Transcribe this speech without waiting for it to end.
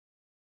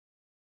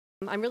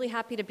I'm really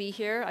happy to be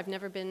here. I've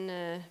never been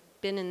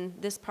in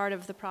this part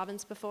of the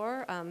province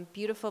before.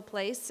 Beautiful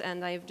place,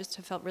 and I just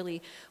have felt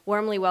really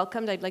warmly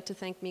welcomed. I'd like to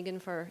thank Megan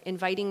for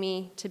inviting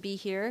me to be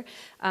here,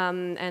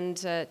 and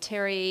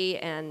Terry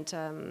and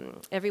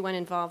everyone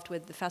involved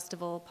with the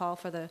festival, Paul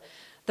for the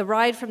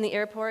ride from the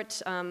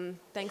airport.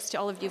 Thanks to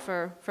all of you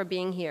for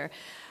being here.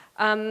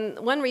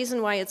 One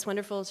reason why it's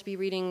wonderful to be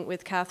reading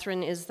with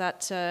Catherine is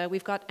that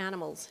we've got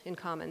animals in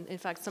common. In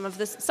fact, some of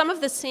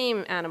the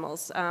same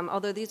animals,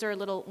 although these are a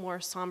little more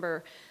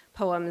somber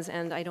poems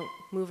and I don't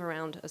move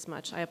around as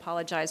much. I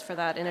apologize for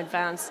that in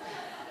advance.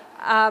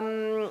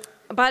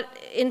 But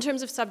in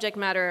terms of subject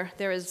matter,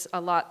 there is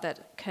a lot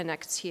that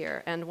connects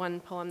here, and one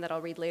poem that I'll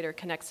read later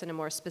connects in a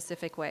more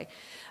specific way.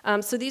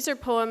 So these are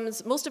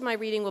poems. Most of my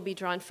reading will be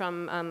drawn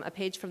from a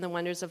page from The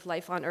Wonders of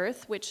Life on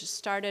Earth, which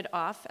started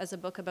off as a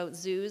book about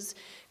zoos,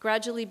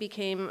 gradually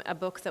became a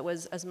book that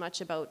was as much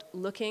about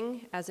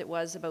looking as it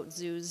was about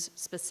zoos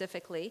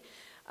specifically.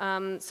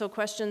 So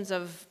questions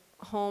of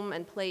home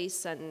and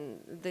place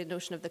and the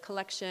notion of the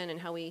collection and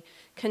how we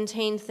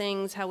contain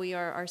things, how we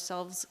are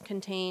ourselves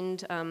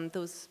contained,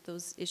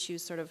 those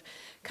issues sort of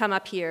come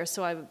up here.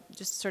 So I'm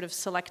just sort of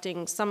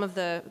selecting some of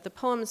the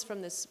poems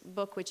from this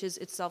book, which is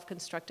itself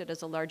constructed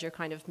as a larger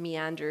kind of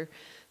meander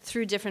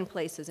through different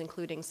places,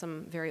 including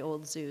some very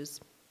old zoos.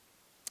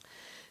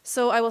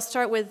 So I will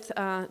start with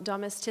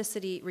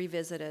Domesticity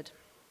Revisited.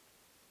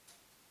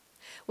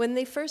 When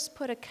they first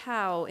put a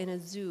cow in a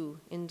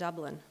zoo in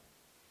Dublin,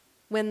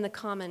 when the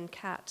common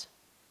cat,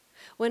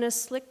 when a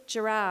slick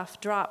giraffe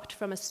dropped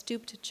from a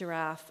stooped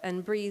giraffe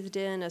and breathed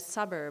in a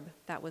suburb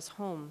that was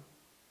home,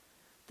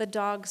 the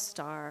dog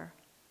star,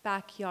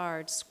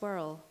 backyard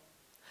squirrel,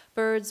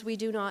 birds we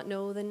do not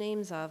know the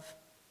names of.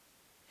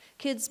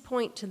 Kids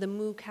point to the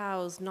moo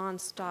cow's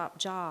non-stop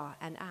jaw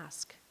and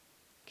ask,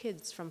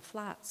 kids from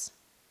flats.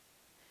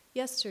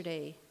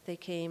 Yesterday they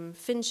came,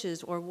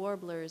 finches or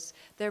warblers,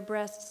 their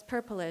breasts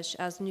purplish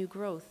as new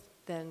growth,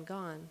 then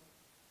gone.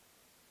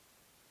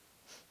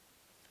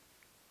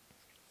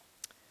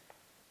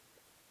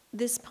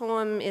 This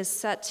poem is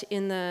set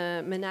in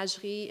the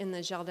menagerie in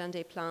the Jardin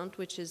des Plantes,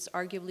 which is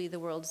arguably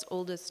the world's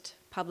oldest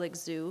public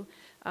zoo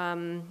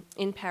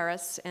in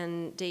Paris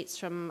and dates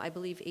from, I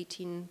believe,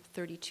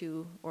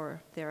 1832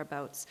 or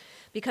thereabouts.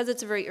 Because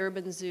it's a very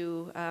urban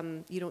zoo,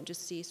 you don't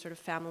just see sort of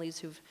families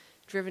who've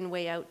driven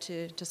way out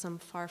to some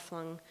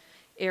far-flung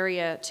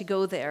area to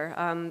go there.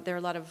 There are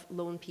a lot of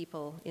lone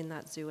people in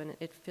that zoo, and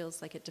it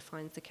feels like it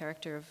defines the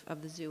character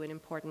of the zoo in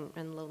important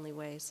and lonely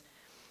ways.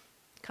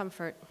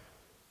 Comfort.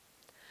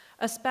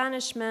 A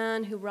Spanish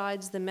man who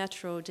rides the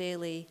metro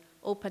daily,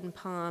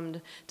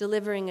 open-palmed,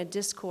 delivering a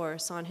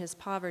discourse on his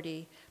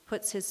poverty,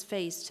 puts his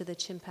face to the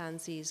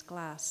chimpanzee's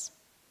glass.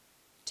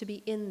 To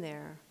be in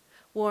there,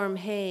 warm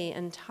hay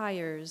and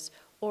tires,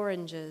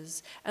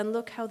 oranges, and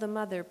look how the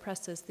mother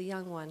presses the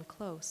young one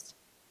close.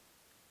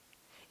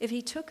 If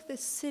he took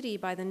this city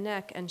by the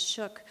neck and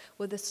shook,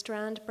 would the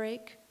strand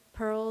break,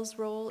 pearls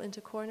roll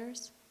into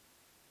corners?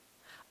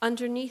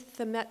 Underneath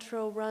the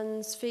metro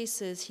run's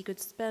faces, he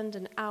could spend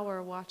an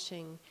hour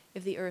watching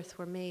if the earth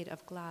were made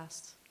of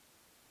glass.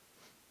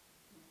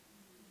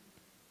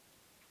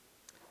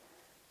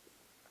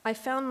 I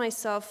found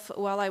myself,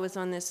 while I was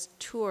on this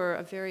tour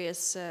of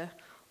various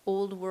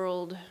old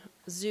world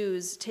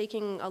zoos,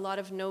 taking a lot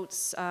of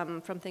notes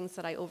from things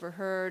that I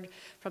overheard,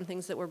 from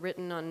things that were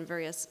written on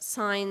various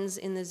signs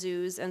in the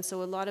zoos, and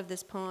so a lot of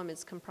this poem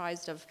is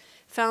comprised of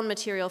found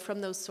material from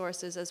those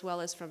sources as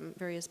well as from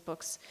various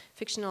books,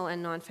 fictional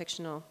and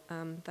non-fictional,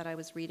 that I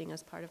was reading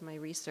as part of my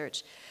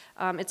research.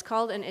 It's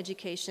called An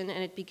Education,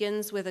 and it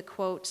begins with a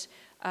quote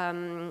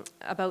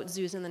about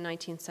zoos in the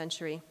 19th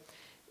century.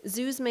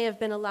 Zoos may have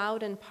been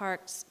allowed in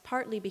parks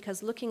partly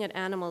because looking at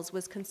animals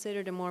was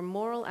considered a more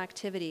moral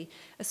activity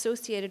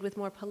associated with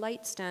more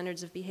polite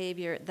standards of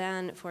behavior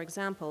than, for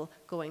example,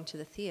 going to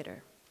the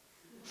theater.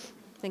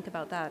 Think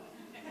about that.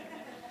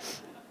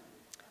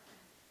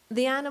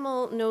 The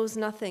animal knows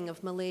nothing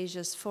of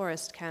Malaysia's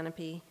forest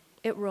canopy.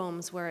 It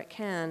roams where it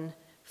can.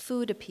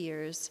 Food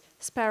appears.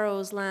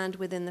 Sparrows land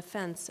within the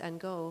fence and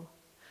go.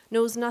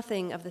 Knows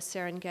nothing of the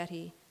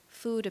Serengeti.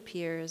 Food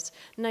appears.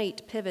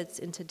 Night pivots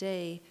into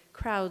day.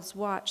 Crowds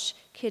watch,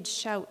 kids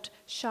shout,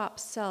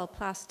 shops sell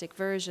plastic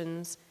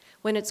versions.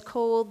 When it's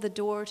cold, the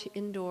door to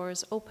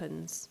indoors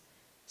opens.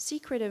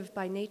 Secretive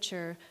by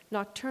nature,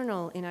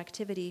 nocturnal in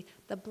activity,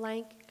 the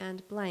blank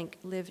and blank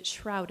live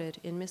shrouded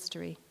in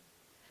mystery.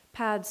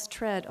 Pads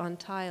tread on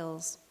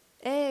tiles.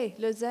 Eh,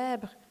 le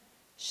zèbre!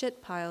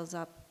 Shit piles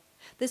up.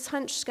 This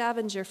hunched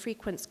scavenger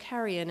frequents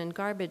carrion and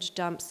garbage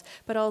dumps,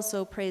 but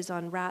also preys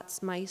on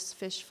rats, mice,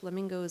 fish,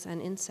 flamingos,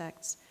 and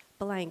insects.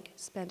 Blank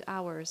spent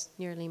hours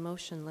nearly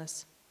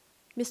motionless.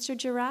 Mr.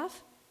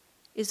 Giraffe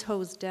is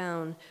hosed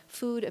down.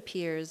 Food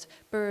appears.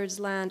 Birds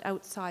land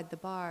outside the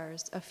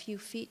bars, a few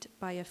feet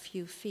by a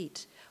few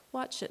feet.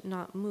 Watch it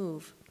not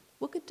move.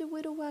 Look at the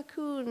widow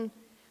raccoon.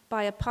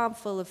 Buy a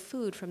palmful of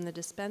food from the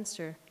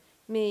dispenser.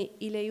 Mais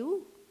il est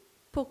où?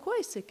 Pourquoi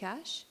il se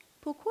cache?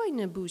 Pourquoi il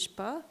ne bouge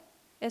pas?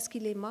 Est-ce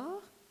qu'il est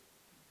mort?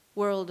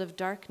 World of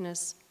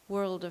darkness,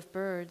 world of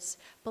birds.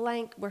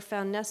 Blank were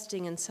found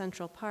nesting in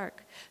Central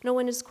Park. No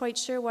one is quite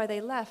sure why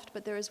they left,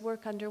 but there is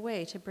work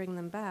underway to bring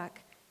them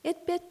back.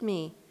 It bit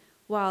me.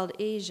 Wild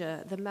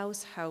Asia, the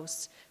mouse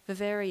house,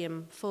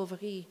 vivarium,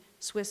 fauverie,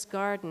 Swiss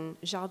garden,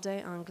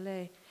 jardin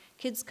anglais.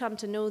 Kids come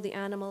to know the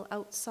animal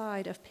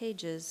outside of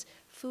pages.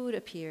 Food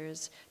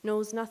appears,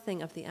 knows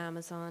nothing of the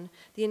Amazon.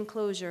 The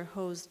enclosure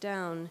hosed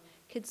down.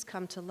 Kids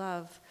come to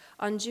love.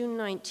 On June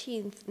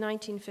 19th,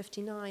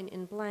 1959,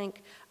 in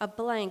blank, a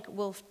blank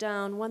wolfed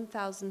down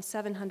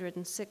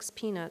 1,706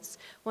 peanuts,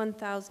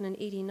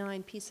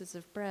 1,089 pieces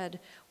of bread,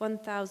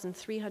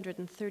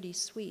 1,330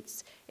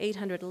 sweets,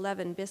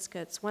 811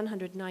 biscuits,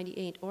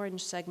 198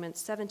 orange segments,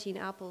 17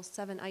 apples,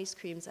 7 ice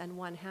creams, and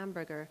 1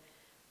 hamburger.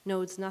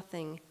 Knows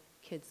nothing.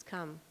 Kids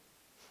come.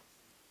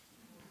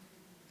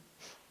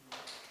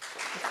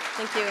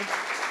 Thank you.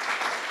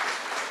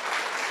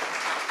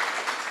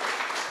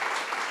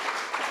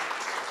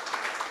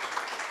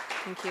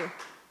 Thank you.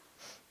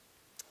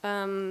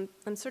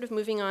 I'm sort of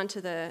moving on to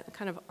the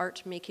kind of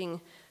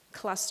art-making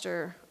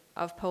cluster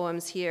of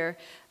poems here.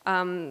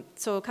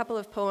 So a couple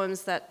of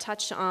poems that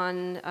touch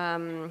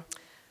on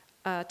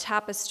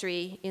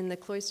tapestry in the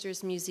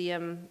Cloisters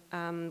Museum,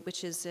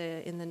 which is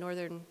in the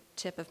northern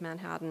tip of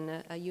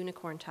Manhattan, a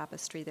unicorn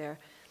tapestry there.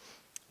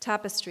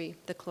 Tapestry,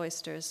 the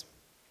Cloisters.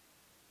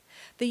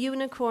 The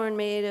unicorn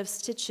made of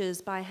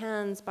stitches by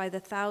hands by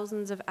the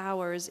thousands of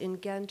hours in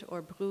Ghent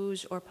or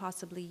Bruges or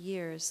possibly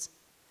years.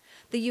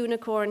 The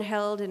unicorn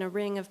held in a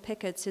ring of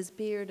pickets his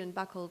beard and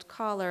buckled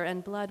collar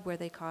and blood where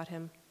they caught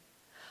him.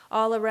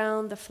 All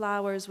around the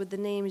flowers with the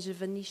names of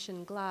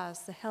Venetian glass,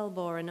 the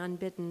hellebore and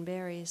unbidden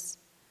berries.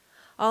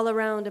 All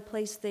around a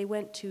place they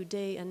went to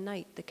day and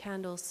night, the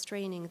candles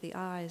straining the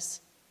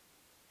eyes.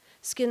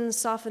 Skins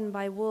softened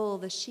by wool,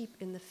 the sheep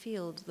in the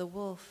field, the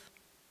wolf.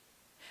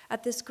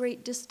 At this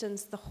great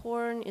distance, the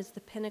horn is the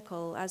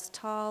pinnacle, as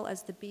tall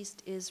as the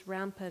beast is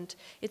rampant,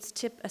 its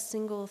tip a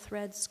single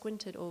thread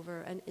squinted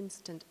over, an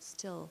instant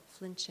still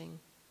flinching.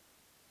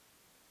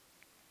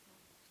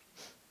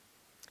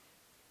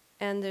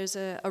 And there's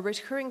a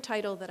recurring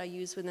title that I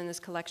use within this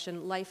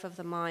collection, Life of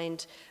the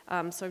Mind.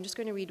 So I'm just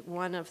going to read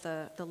one of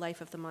the Life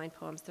of the Mind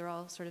poems. They're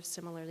all sort of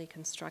similarly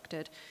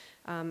constructed,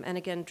 and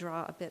again,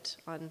 draw a bit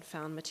on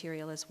found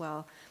material as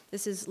well.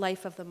 This is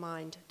Life of the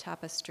Mind,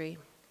 Tapestry.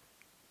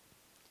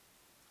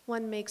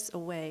 One makes a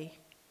way.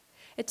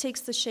 It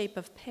takes the shape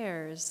of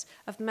pears,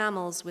 of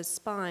mammals with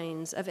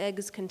spines, of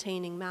eggs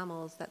containing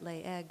mammals that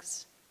lay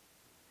eggs.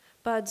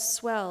 Buds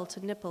swell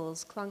to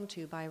nipples clung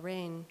to by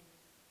rain.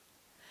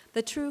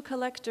 The true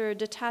collector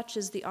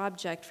detaches the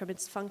object from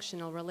its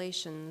functional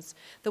relations.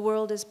 The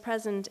world is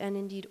present and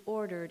indeed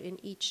ordered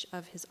in each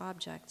of his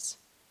objects.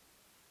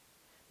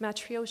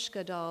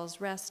 Matryoshka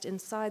dolls rest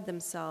inside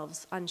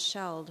themselves,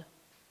 unshelled.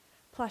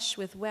 Plush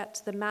with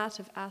wet, the mat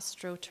of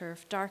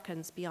astroturf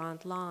darkens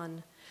beyond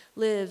lawn,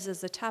 lives as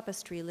the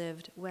tapestry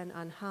lived when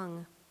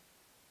unhung.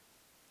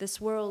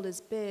 This world is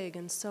big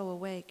and so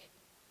awake.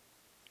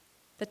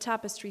 The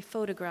tapestry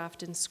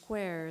photographed in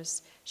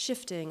squares,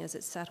 shifting as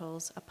it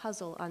settles, a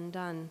puzzle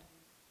undone.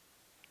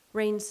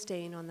 Rain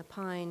stain on the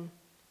pine.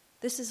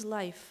 This is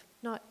life,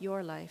 not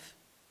your life.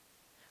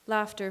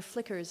 Laughter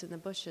flickers in the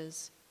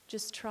bushes.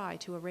 Just try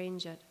to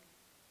arrange it.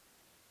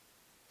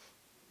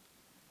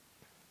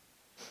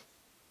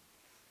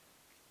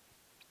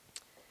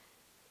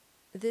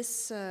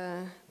 This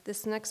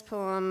next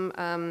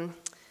poem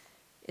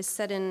is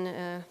set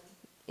in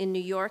New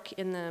York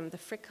in the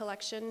Frick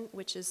collection,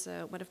 which is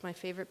one of my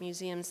favorite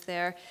museums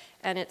there.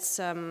 And it's,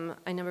 a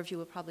number of you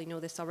will probably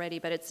know this already,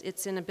 but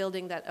it's in a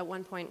building that at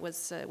one point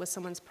was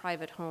someone's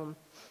private home.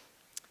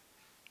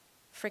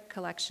 Frick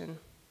collection.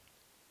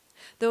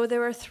 Though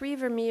there are 3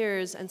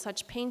 Vermeers and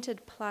such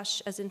painted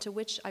plush as into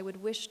which I would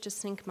wish to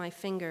sink my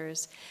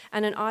fingers,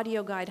 and an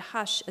audio guide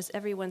hush as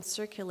everyone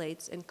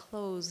circulates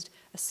enclosed,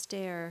 a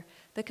stare,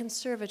 the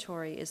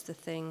conservatory is the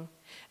thing,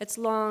 its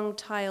long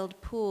tiled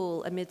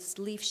pool amidst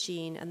leaf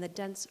sheen and the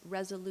dense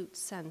resolute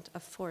scent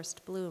of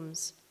forced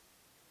blooms.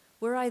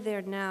 Were I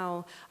there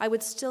now, I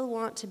would still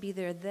want to be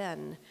there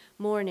then,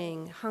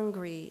 morning,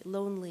 hungry,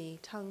 lonely,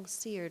 tongue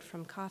seared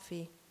from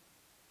coffee.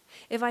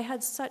 If I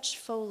had such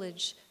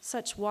foliage,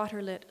 such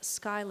waterlit,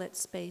 skylit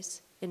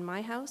space in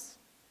my house,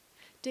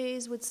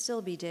 days would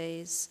still be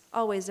days,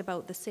 always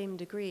about the same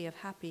degree of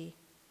happy.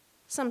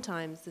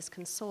 Sometimes this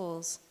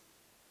consoles.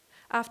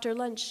 After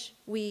lunch,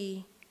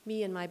 me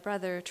and my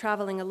brother,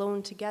 traveling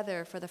alone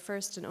together for the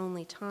first and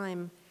only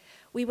time,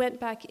 we went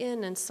back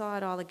in and saw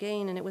it all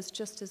again, and it was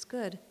just as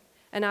good.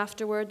 And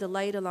afterward, the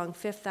light along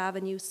Fifth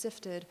Avenue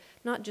sifted,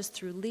 not just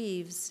through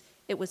leaves,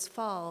 it was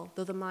fall,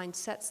 though the mind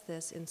sets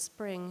this in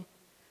spring,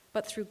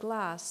 but through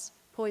glass,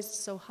 poised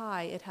so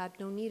high it had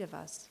no need of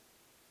us.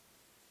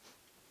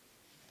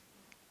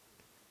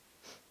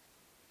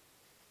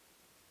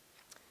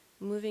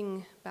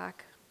 Moving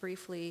back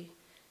briefly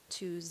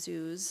to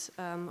zoos,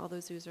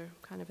 although zoos are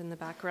kind of in the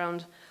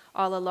background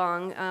all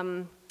along,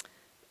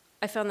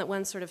 I found that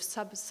one sort of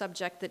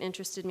subject that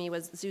interested me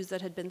was zoos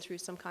that had been through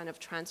some kind of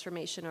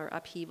transformation or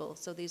upheaval.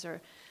 So these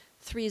are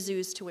 3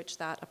 zoos to which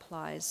that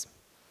applies.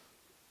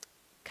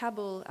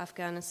 Kabul,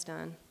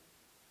 Afghanistan.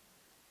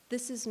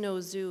 This is no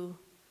zoo,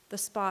 the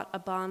spot a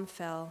bomb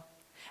fell,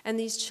 and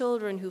these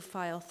children who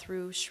file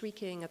through,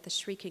 shrieking at the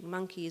shrieking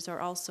monkeys, are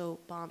also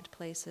bombed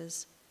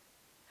places.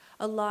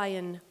 A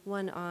lion,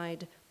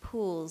 one-eyed,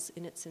 pools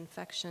in its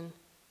infection.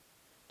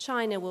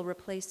 China will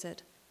replace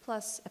it,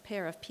 plus a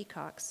pair of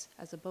peacocks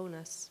as a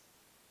bonus.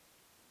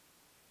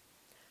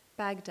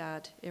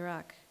 Baghdad,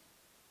 Iraq.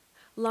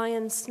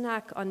 Lions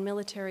snack on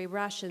military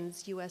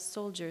rations U.S.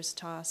 soldiers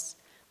toss,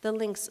 the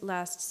lynx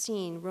last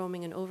seen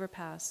roaming an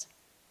overpass.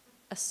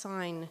 A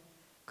sign.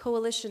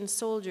 Coalition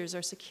soldiers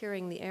are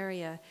securing the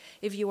area.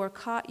 If you are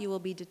caught, you will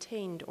be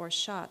detained or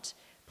shot.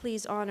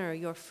 Please honor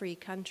your free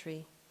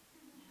country.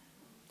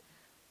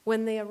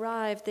 When they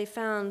arrived, they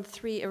found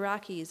 3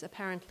 Iraqis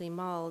apparently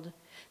mauled.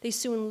 They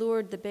soon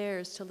lured the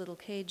bears to little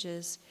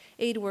cages.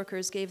 Aid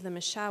workers gave them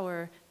a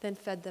shower, then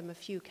fed them a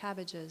few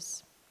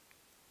cabbages.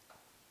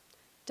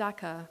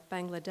 Dhaka,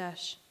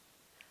 Bangladesh.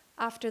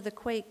 After the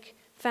quake,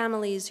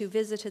 families who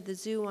visited the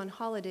zoo on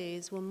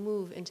holidays will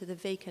move into the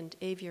vacant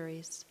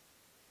aviaries.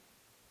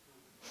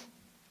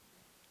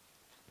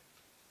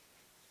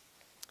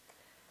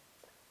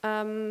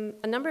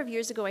 A number of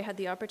years ago, I had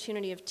the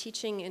opportunity of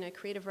teaching in a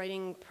creative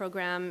writing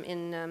program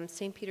in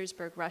St.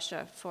 Petersburg,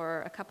 Russia,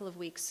 for a couple of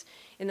weeks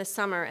in the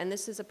summer. And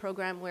this is a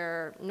program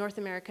where North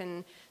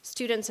American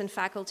students and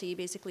faculty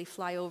basically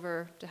fly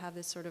over to have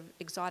this sort of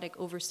exotic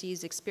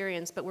overseas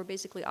experience, but we're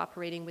basically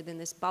operating within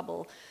this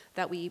bubble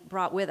that we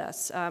brought with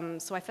us.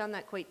 So I found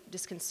that quite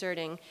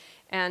disconcerting.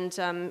 And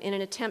in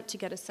an attempt to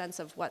get a sense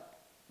of what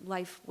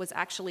life was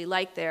actually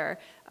like there.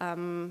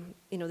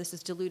 This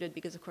is diluted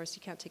because, of course,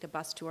 you can't take a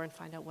bus tour and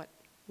find out what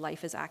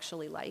life is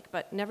actually like.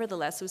 But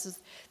nevertheless,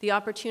 the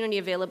opportunity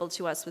available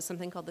to us was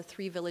something called the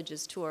 3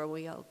 Villages Tour.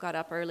 We all got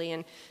up early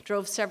and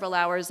drove several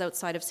hours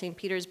outside of St.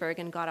 Petersburg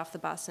and got off the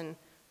bus and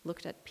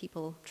looked at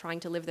people trying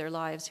to live their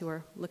lives who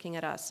were looking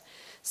at us.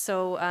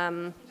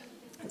 So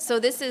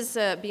this is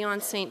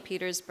beyond St.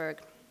 Petersburg.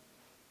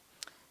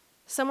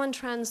 Someone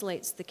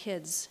translates the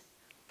kids.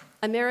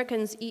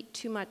 Americans eat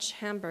too much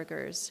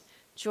hamburgers.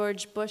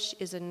 George Bush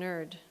is a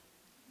nerd.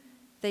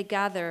 They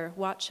gather,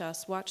 watch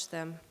us, watch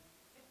them.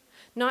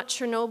 Not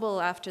Chernobyl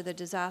after the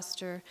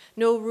disaster,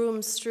 no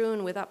rooms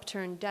strewn with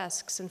upturned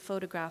desks and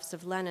photographs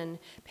of Lenin,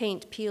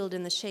 paint peeled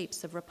in the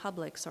shapes of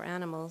republics or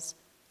animals.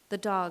 The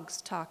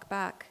dogs talk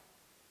back.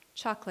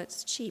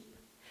 Chocolate's cheap.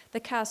 The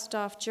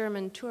cast-off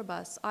German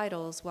tourbus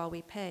idles while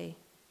we pay.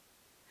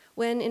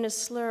 When in a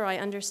slur I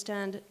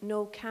understand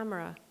no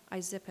camera, I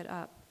zip it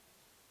up.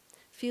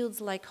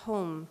 Fields like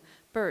home,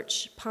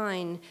 birch,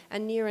 pine,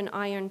 and near an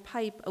iron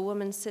pipe, a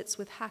woman sits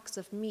with hacks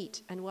of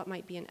meat and what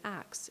might be an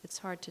axe. It's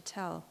hard to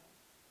tell.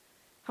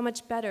 How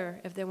much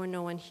better if there were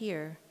no one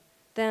here.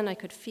 Then I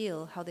could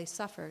feel how they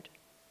suffered.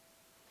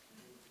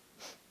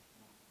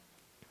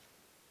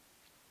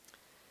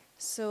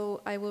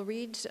 So I will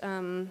read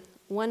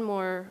one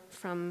more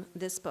from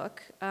this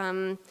book.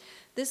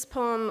 This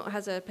poem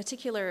has a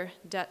particular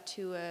debt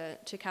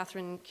to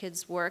Catherine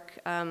Kidd's work.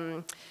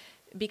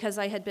 Because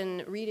I had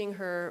been reading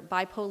her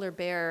Bipolar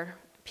Bear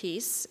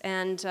piece,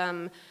 and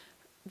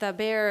the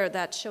bear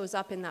that shows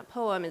up in that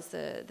poem is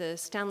the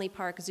Stanley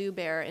Park Zoo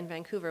bear in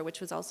Vancouver,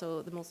 which was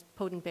also the most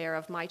potent bear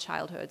of my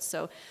childhood.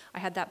 So I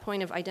had that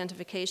point of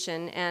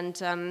identification, and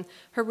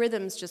her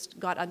rhythms just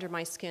got under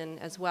my skin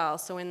as well.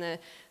 So in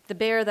the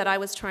bear that I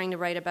was trying to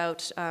write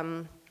about,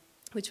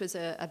 which was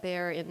a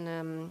bear in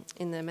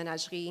the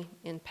menagerie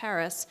in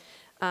Paris,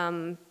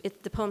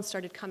 the poem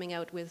started coming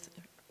out with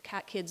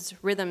Cat Kidd's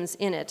rhythms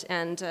in it,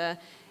 and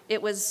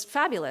it was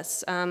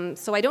fabulous.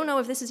 So I don't know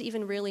if this is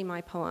even really my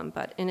poem,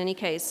 but in any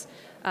case,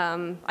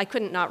 I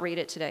couldn't not read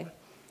it today.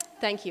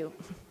 Thank you.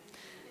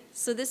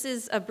 So this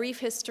is a brief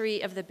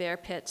history of the bear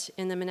pit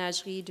in the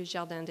Ménagerie du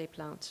Jardin des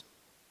Plantes.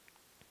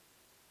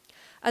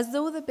 As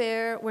though the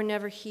bear were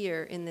never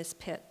here in this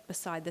pit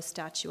beside the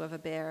statue of a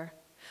bear,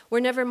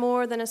 were never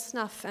more than a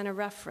snuff and a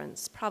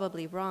reference,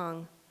 probably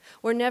wrong.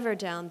 We're never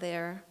down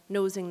there,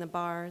 nosing the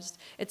bars,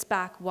 its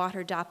back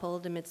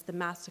water-dappled amidst the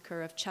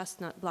massacre of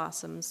chestnut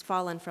blossoms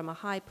fallen from a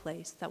high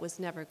place that was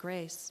never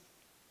grace.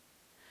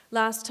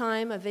 Last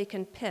time, a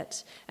vacant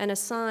pit, and a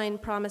sign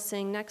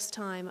promising next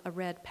time a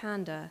red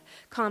panda,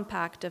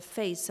 compact of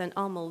face and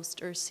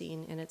almost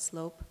ursine in its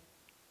lope.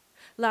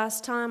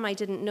 Last time, I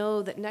didn't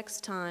know that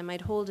next time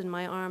I'd hold in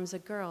my arms a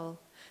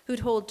girl who'd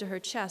hold to her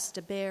chest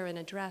a bear in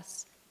a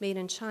dress, made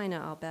in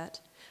China, I'll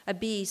bet, a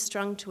bee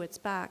strung to its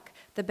back,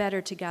 the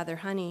better to gather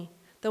honey,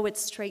 though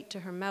it's straight to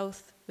her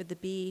mouth with the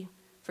bee,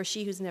 for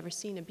she who's never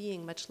seen a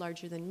being much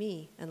larger than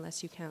me,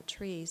 unless you count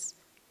trees.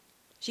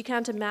 She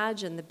can't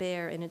imagine the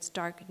bear in its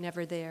dark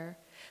never there,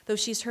 though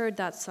she's heard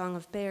that song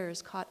of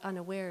bears caught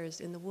unawares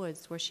in the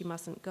woods where she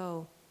mustn't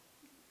go.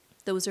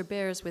 Those are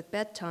bears with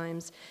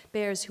bedtimes,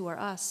 bears who are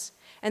us,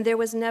 and there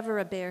was never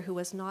a bear who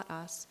was not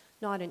us,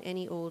 not in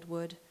any old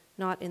wood,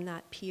 not in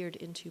that peered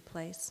into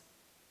place.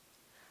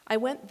 I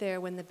went there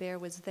when the bear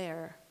was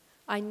there.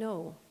 I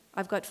know.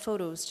 I've got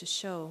photos to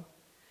show.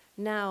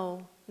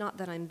 Now, not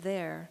that I'm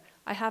there,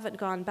 I haven't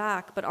gone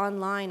back, but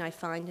online I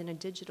find in a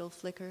digital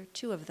flicker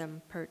 2 of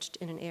them perched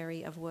in an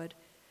eyrie of wood.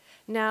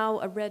 Now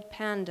a red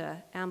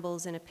panda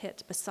ambles in a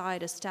pit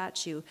beside a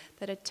statue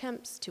that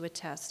attempts to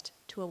attest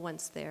to a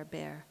once-there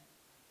bear.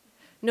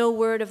 No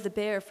word of the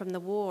bear from the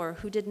war,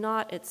 who did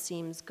not, it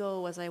seems,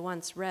 go, as I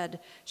once read,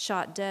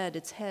 shot dead,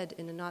 its head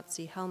in a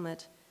Nazi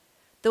helmet.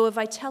 Though if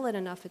I tell it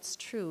enough, it's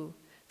true,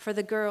 for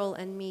the girl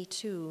and me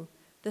too,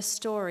 the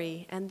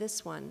story and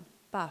this one,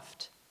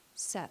 buffed,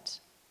 set.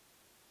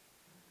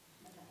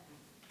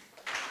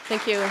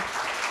 Thank you.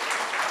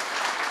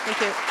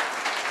 Thank you.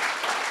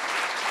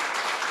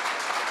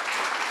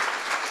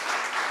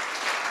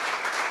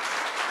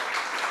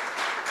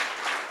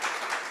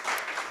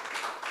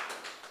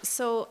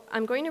 So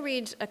I'm going to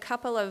read a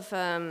couple of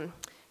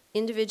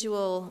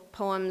individual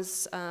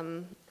poems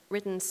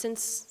written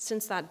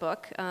since that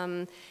book,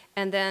 and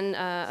then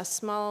a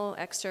small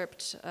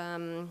excerpt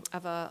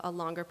of a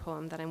longer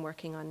poem that I'm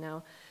working on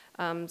now.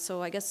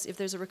 So I guess if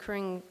there's a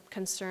recurring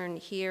concern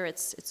here,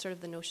 it's sort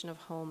of the notion of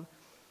home.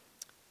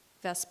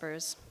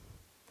 Vespers.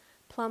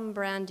 Plum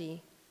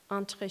brandy,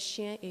 entre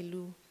chien et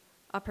loup,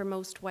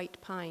 uppermost white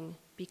pine,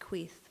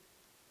 bequeath.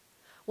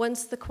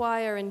 Once the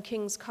choir in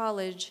King's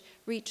College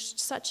reached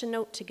such a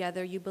note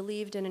together you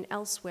believed in an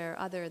elsewhere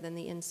other than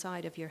the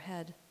inside of your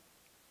head.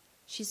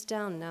 She's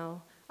down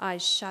now,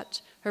 eyes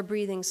shut, her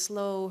breathing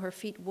slow, her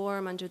feet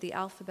warm under the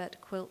alphabet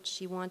quilt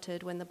she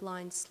wanted when the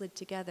blinds slid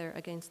together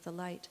against the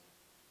light.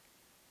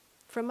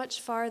 From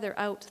much farther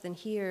out than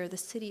here, the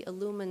city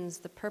illumines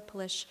the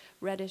purplish,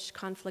 reddish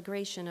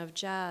conflagration of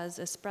jazz,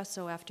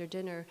 espresso after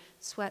dinner,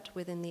 sweat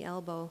within the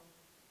elbow.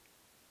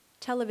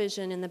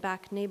 Television in the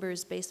back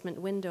neighbor's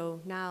basement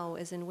window, now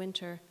as in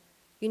winter.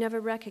 You never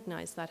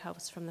recognize that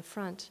house from the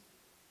front.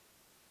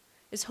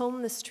 Is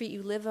home the street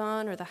you live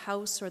on, or the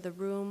house, or the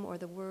room, or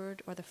the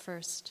word, or the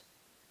first?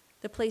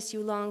 The place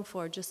you long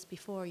for just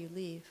before you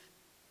leave?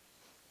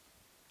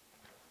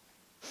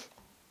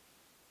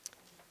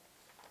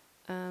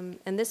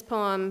 And this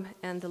poem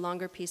and the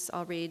longer piece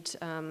I'll read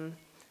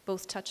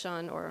both touch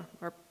on, or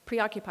are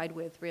preoccupied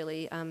with,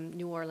 really,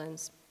 New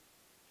Orleans.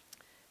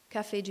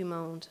 Café du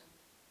Monde.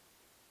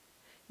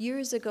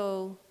 Years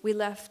ago, we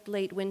left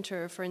late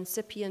winter for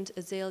incipient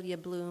azalea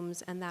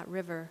blooms and that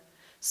river,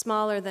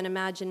 smaller than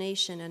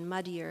imagination and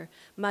muddier.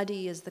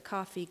 Muddy as the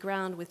coffee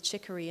ground with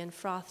chicory and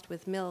frothed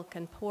with milk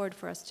and poured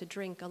for us to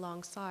drink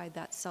alongside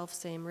that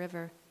selfsame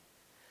river,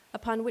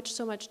 upon which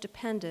so much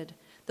depended,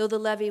 though the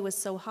levee was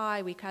so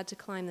high we had to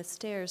climb the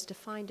stairs to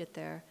find it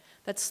there,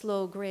 that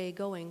slow gray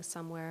going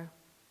somewhere.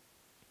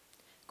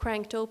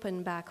 Cranked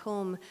open back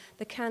home,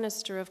 the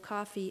canister of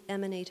coffee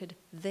emanated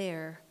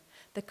there,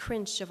 the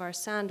crinch of our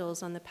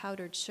sandals on the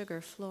powdered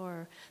sugar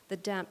floor, the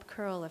damp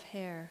curl of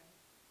hair.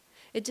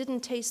 It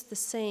didn't taste the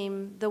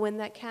same, though when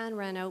that can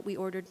ran out, we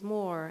ordered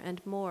more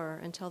and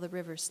more until the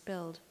river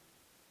spilled.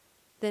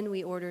 Then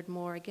we ordered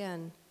more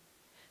again.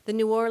 The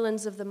New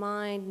Orleans of the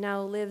mind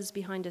now lives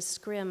behind a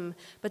scrim,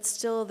 but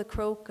still the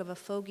croak of a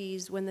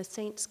fogey's when the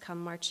saints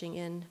come marching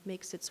in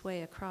makes its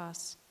way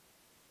across.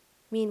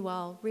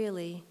 Meanwhile,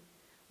 really,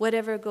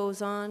 whatever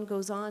goes on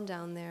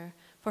down there,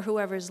 for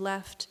whoever's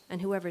left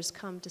and whoever's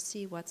come to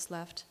see what's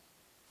left.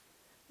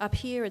 Up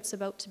here, it's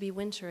about to be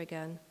winter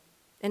again,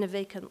 in a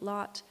vacant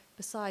lot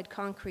beside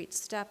concrete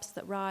steps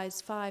that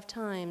rise 5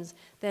 times,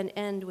 then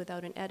end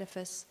without an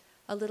edifice.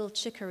 A little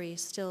chicory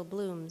still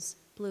blooms,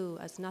 blue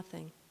as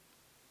nothing.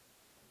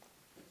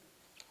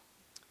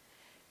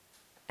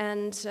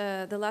 And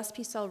the last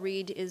piece I'll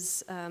read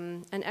is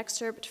an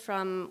excerpt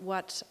from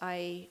what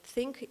I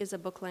think is a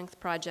book-length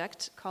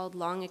project called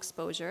Long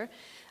Exposure.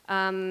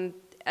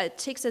 It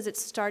takes as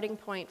its starting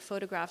point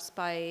photographs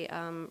by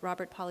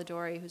Robert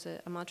Polidori, who's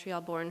a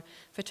Montreal-born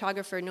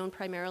photographer known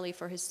primarily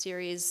for his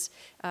series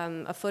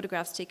of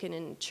photographs taken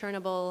in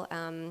Chernobyl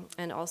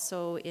and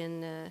also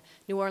in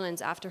New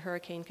Orleans after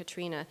Hurricane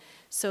Katrina.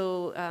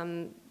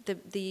 So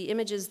the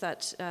images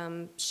that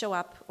show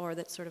up, or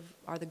that sort of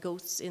are the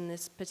ghosts in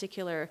this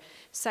particular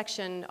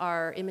section,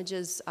 are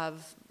images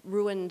of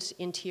ruined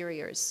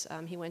interiors.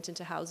 He went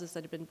into houses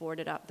that had been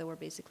boarded up, that were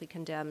basically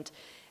condemned,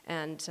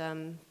 and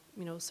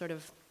sort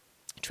of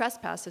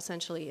trespassed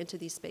essentially into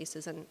these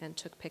spaces and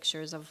took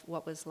pictures of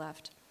what was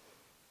left.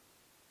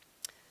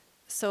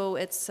 So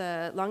it's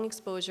a long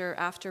exposure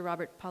after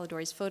Robert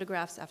Polidori's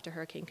photographs after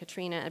Hurricane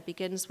Katrina. It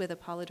begins with a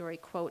Polidori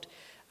quote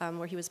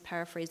where he was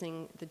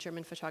paraphrasing the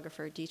German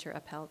photographer Dieter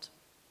Appelt.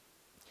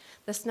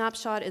 The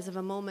snapshot is of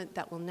a moment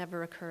that will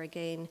never occur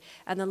again,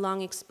 and the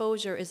long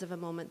exposure is of a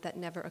moment that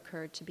never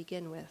occurred to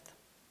begin with.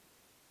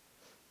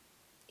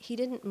 He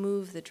didn't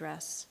move the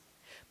dress,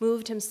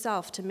 moved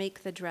himself to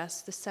make the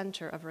dress the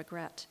center of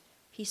regret.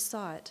 He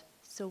saw it,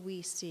 so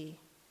we see.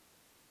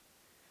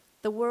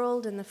 The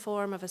world in the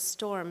form of a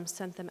storm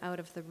sent them out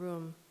of the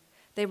room.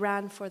 They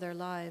ran for their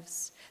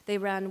lives. They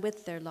ran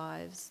with their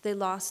lives. They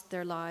lost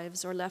their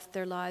lives or left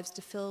their lives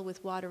to fill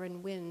with water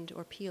and wind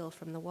or peel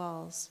from the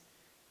walls.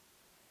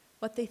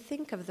 What they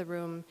think of the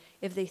room,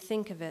 if they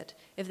think of it,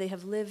 if they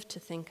have lived to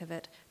think of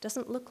it,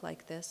 doesn't look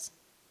like this.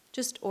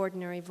 Just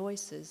ordinary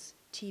voices,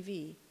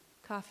 TV,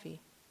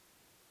 coffee.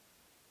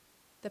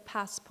 The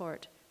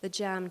passport, the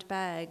jammed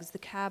bags, the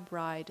cab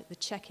ride, the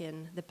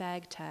check-in, the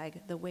bag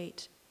tag, the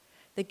wait,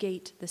 the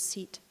gate, the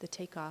seat, the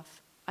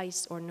takeoff,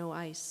 ice or no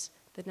ice,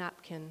 the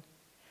napkin,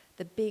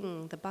 the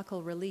bing, the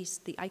buckle release,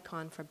 the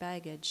icon for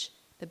baggage,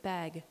 the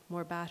bag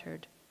more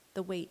battered,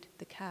 the wait,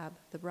 the cab,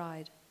 the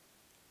ride,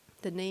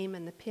 the name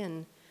and the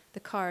pin, the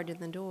card in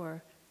the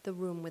door, the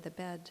room with a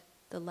bed,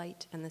 the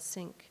light and the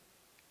sink,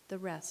 the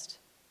rest,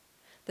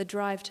 the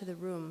drive to the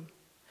room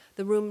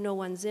no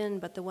one's in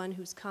but the one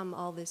who's come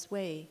all this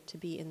way to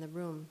be in the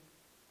room.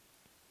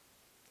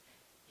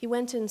 He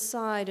went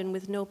inside, and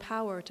with no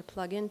power to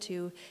plug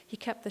into, he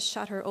kept the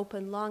shutter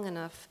open long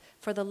enough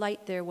for the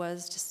light there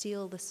was to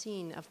seal the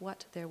scene of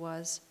what there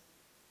was.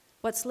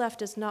 What's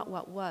left is not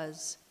what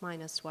was,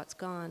 minus what's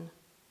gone.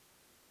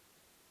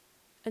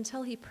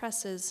 Until he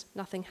presses,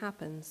 nothing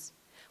happens.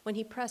 When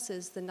he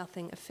presses, the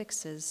nothing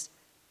affixes.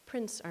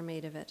 Prints are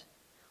made of it.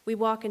 We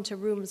walk into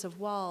rooms of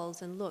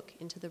walls and look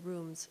into the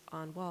rooms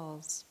on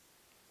walls.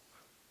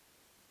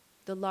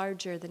 The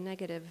larger the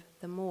negative,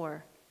 the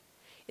more.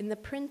 In the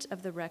print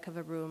of the wreck of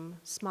a room,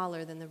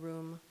 smaller than the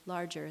room,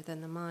 larger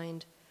than the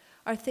mind,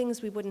 are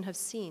things we wouldn't have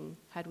seen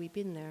had we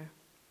been there.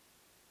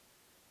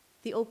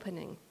 The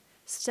opening,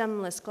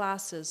 stemless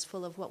glasses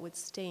full of what would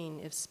stain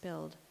if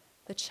spilled.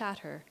 The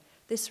chatter,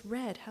 this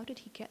red, how did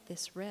he get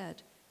this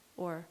red?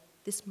 Or,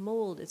 this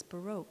mold is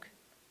Baroque.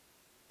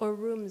 Or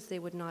rooms they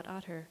would not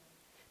utter.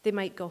 They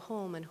might go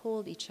home and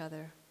hold each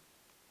other.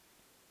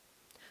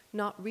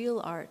 Not real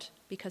art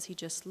because he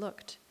just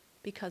looked,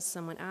 because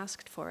someone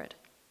asked for it,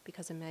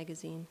 because a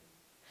magazine,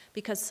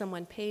 because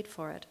someone paid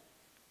for it,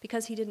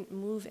 because he didn't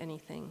move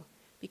anything,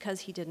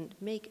 because he didn't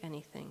make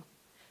anything,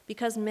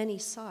 because many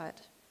saw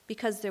it,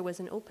 because there was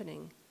an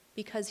opening,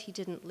 because he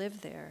didn't live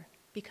there,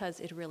 because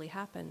it really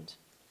happened.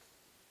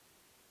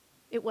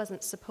 It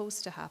wasn't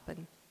supposed to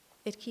happen.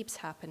 It keeps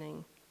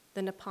happening.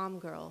 The napalm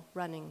girl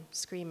running,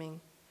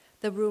 screaming.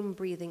 The room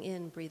breathing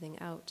in, breathing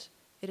out.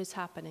 It is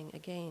happening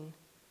again.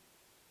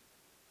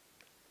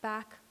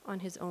 Back on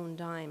his own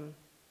dime,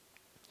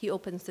 he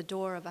opens the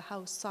door of a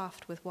house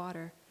soft with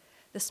water,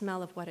 the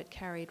smell of what it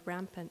carried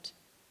rampant,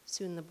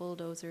 soon the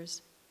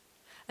bulldozers.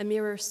 A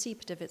mirror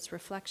seeped of its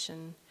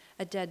reflection,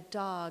 a dead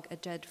dog, a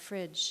dead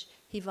fridge.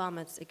 He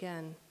vomits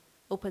again,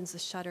 opens the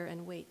shutter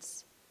and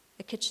waits.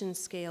 A kitchen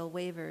scale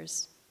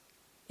wavers.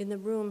 In the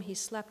room he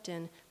slept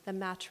in, the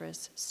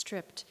mattress,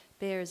 stripped,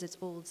 bears its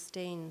old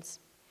stains.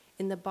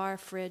 In the bar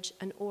fridge,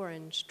 an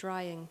orange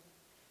drying.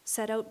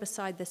 Set out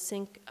beside the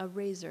sink, a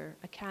razor,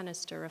 a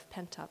canister of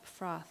pent-up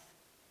froth.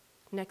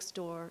 Next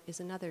door is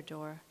another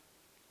door.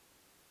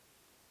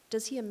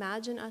 Does he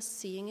imagine us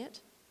seeing it,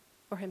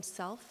 or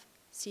himself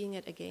seeing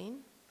it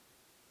again?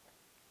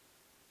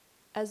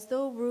 As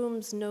though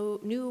rooms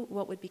knew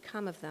what would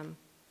become of them,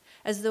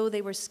 as though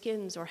they were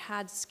skins or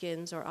had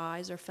skins or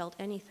eyes or felt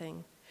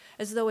anything,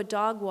 as though a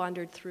dog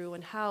wandered through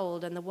and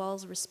howled and the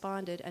walls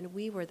responded and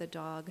we were the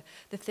dog,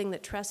 the thing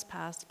that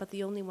trespassed, but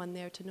the only one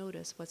there to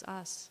notice was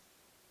us.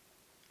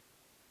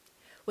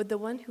 Would the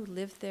one who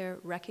lived there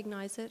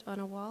recognize it on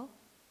a wall?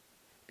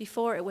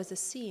 Before it was a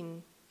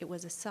scene, it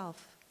was a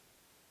self.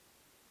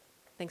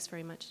 Thanks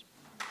very much.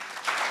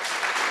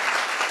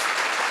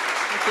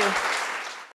 Thank you.